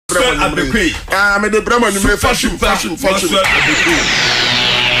me the Brahma number fashion.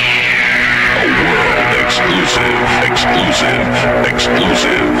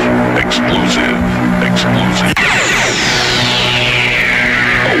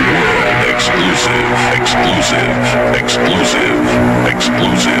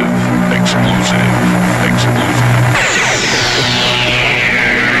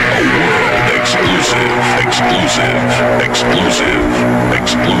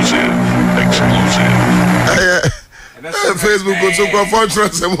 Facebook go to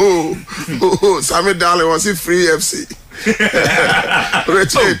conference. Sammy Darling was it free FC.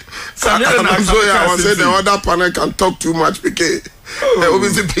 Richard, I'm sorry, I was saying the other panel can talk too much because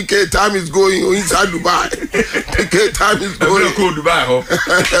obviously PK time is going inside Dubai. PK time is going. Dubai,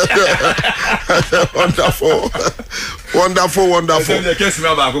 wonderful.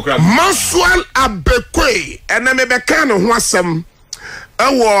 Maxwell Abbey Quaye, and then maybe kind of wasem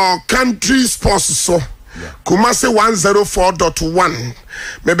our country sports so. Kumase 104.1.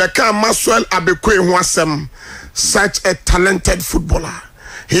 Mebeka Maxwell Abbey Quaye wasem such a talented footballer.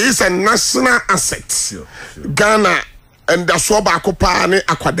 He is a national asset. Sure. Ghana and the Swaba Kopane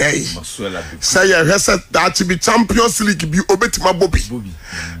Aquadei. Say that to be Champions League be obetima Bobby.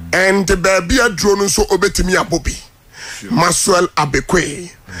 And the baby a drone so obetimia Bobby. Maxwell Abbey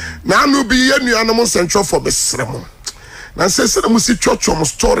Quaye. Now no be any animal central for Besremo. Now says that musi church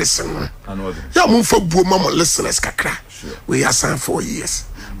almost stories and ya move for mama listeners kakra. We are signed 4 years.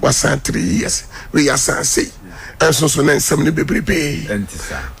 We signed 3 years. We are signed 6. And so then some baby.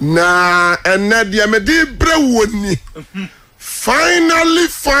 Na and Nadia Medi Brewoni. Finally.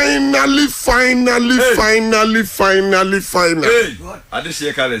 I just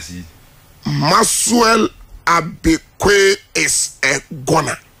see Kalesi. Maxwell Abbey Quaye is a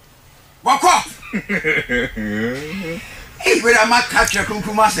goner. Walk off. Hey, where am I catching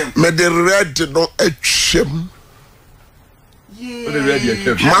Kunkumasem? Me the red no HM.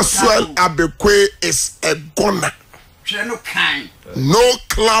 Maxwell Abbey Quaye is a goner. No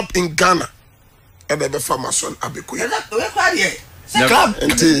club in Ghana. And the for Maxwell Abbey Quaye. Club.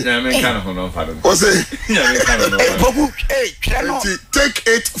 Take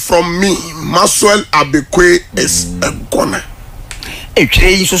it from me. Maxwell Abbey Quaye is a goner.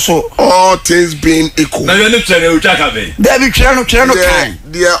 All things being equal. They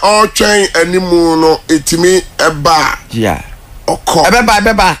are all trying anymore. No, it me a bar. Yeah.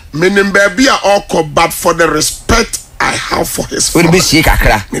 Beba. Meaning baby are all called, but for the respect I have for his family.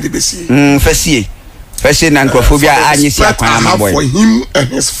 First I have for him and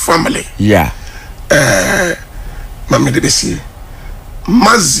his family. Yeah.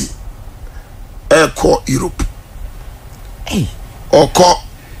 Mazi call Europe. Hey. Or call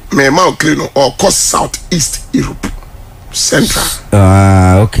Mema Clino or call Southeast Europe. Central.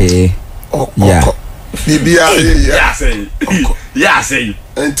 Okay. Yeah. Say.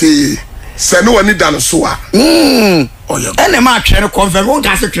 And say no one need dinosaur. And the man trying to confirm. Who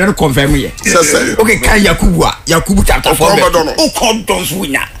does it try to confirm here? Okay, can Yakubu chapter 4. Oh, come don't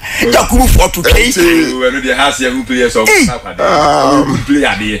win. Yakubu 4-2. When the house who players of play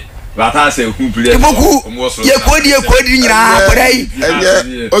a day. But I say who play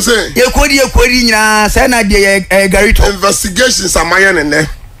investigations are my in there.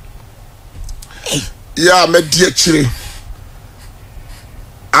 Yeah, my dear Chile.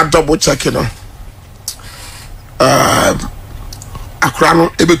 I double checking on. Akrano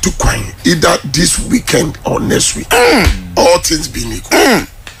able to coin either this weekend or next week. All things being equal.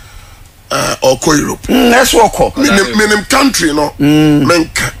 Or Europe. Let's walk. Minim country, no.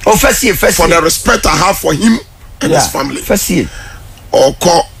 Menka. Oh, first year. For the respect I have for him and his family. First year. Or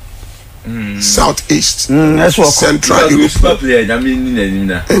call Southeast. Let's walk. Central Europe.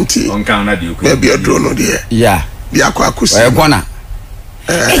 Maybe a drone there. Yeah. Biakwakusi.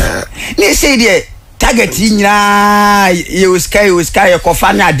 Let's say the target in you sky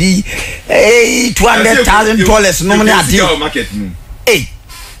Kofana D $200,000 no money. Hey.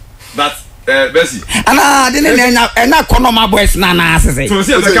 But Bessie. And I didn't know Konoma boys Nana say. So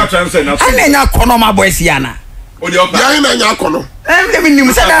see the captain said I didn't know Konoma boys Yana. Yana Yakono.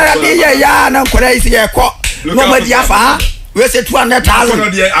 Everything said yeah, no crazy. Nobody have we say 200,000.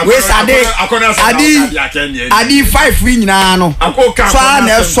 We say Adi 5 win no. Fa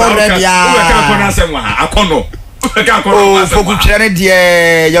na so ready Akono. Oh, for good trade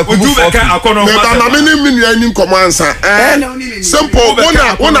Yakubu Akono. Me command simple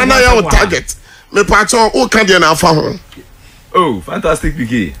one na your target. Me patcho o kan dey na fa ho. Oh, fantastic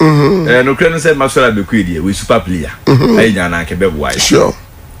PK. No Ukraine said Maxwell Abbey Quaye we super player. I nya na ke be boy. Sure.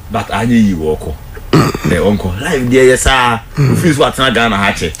 But anyi yi wo ko. uncle live there yes ah office what na Ghana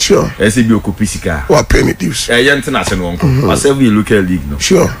ha che sure ese bi okopi sika wa pay me dues yent na se no uncle ase we local league no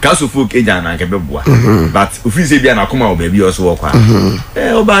sure kaso folk eja na nke beboa but office bi na akoma obabi oso wo kwa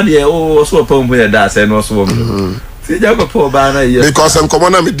oba de o so pa mbo da se no so wo see jago po ba na yes because enkomo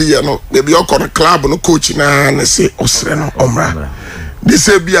na me die no maybe okon club no coach na say osre no omra this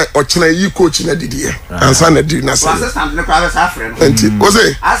be a ochina yi coach na didie ansa na di na say assistant ne kwa be sa frɛ no enti o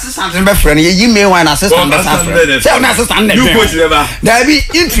say assistant be frɛ no yi me one assistant be sa frɛ say na assistant ne you coach never there be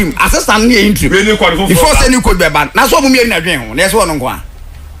interim assistant ne interim before say ni coach be ban na so mo mi na dwen ho na so no nko a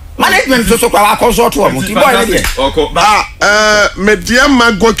management so kwa consult wo mo ti boy ne de me dia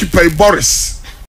ma goalkeeper Boris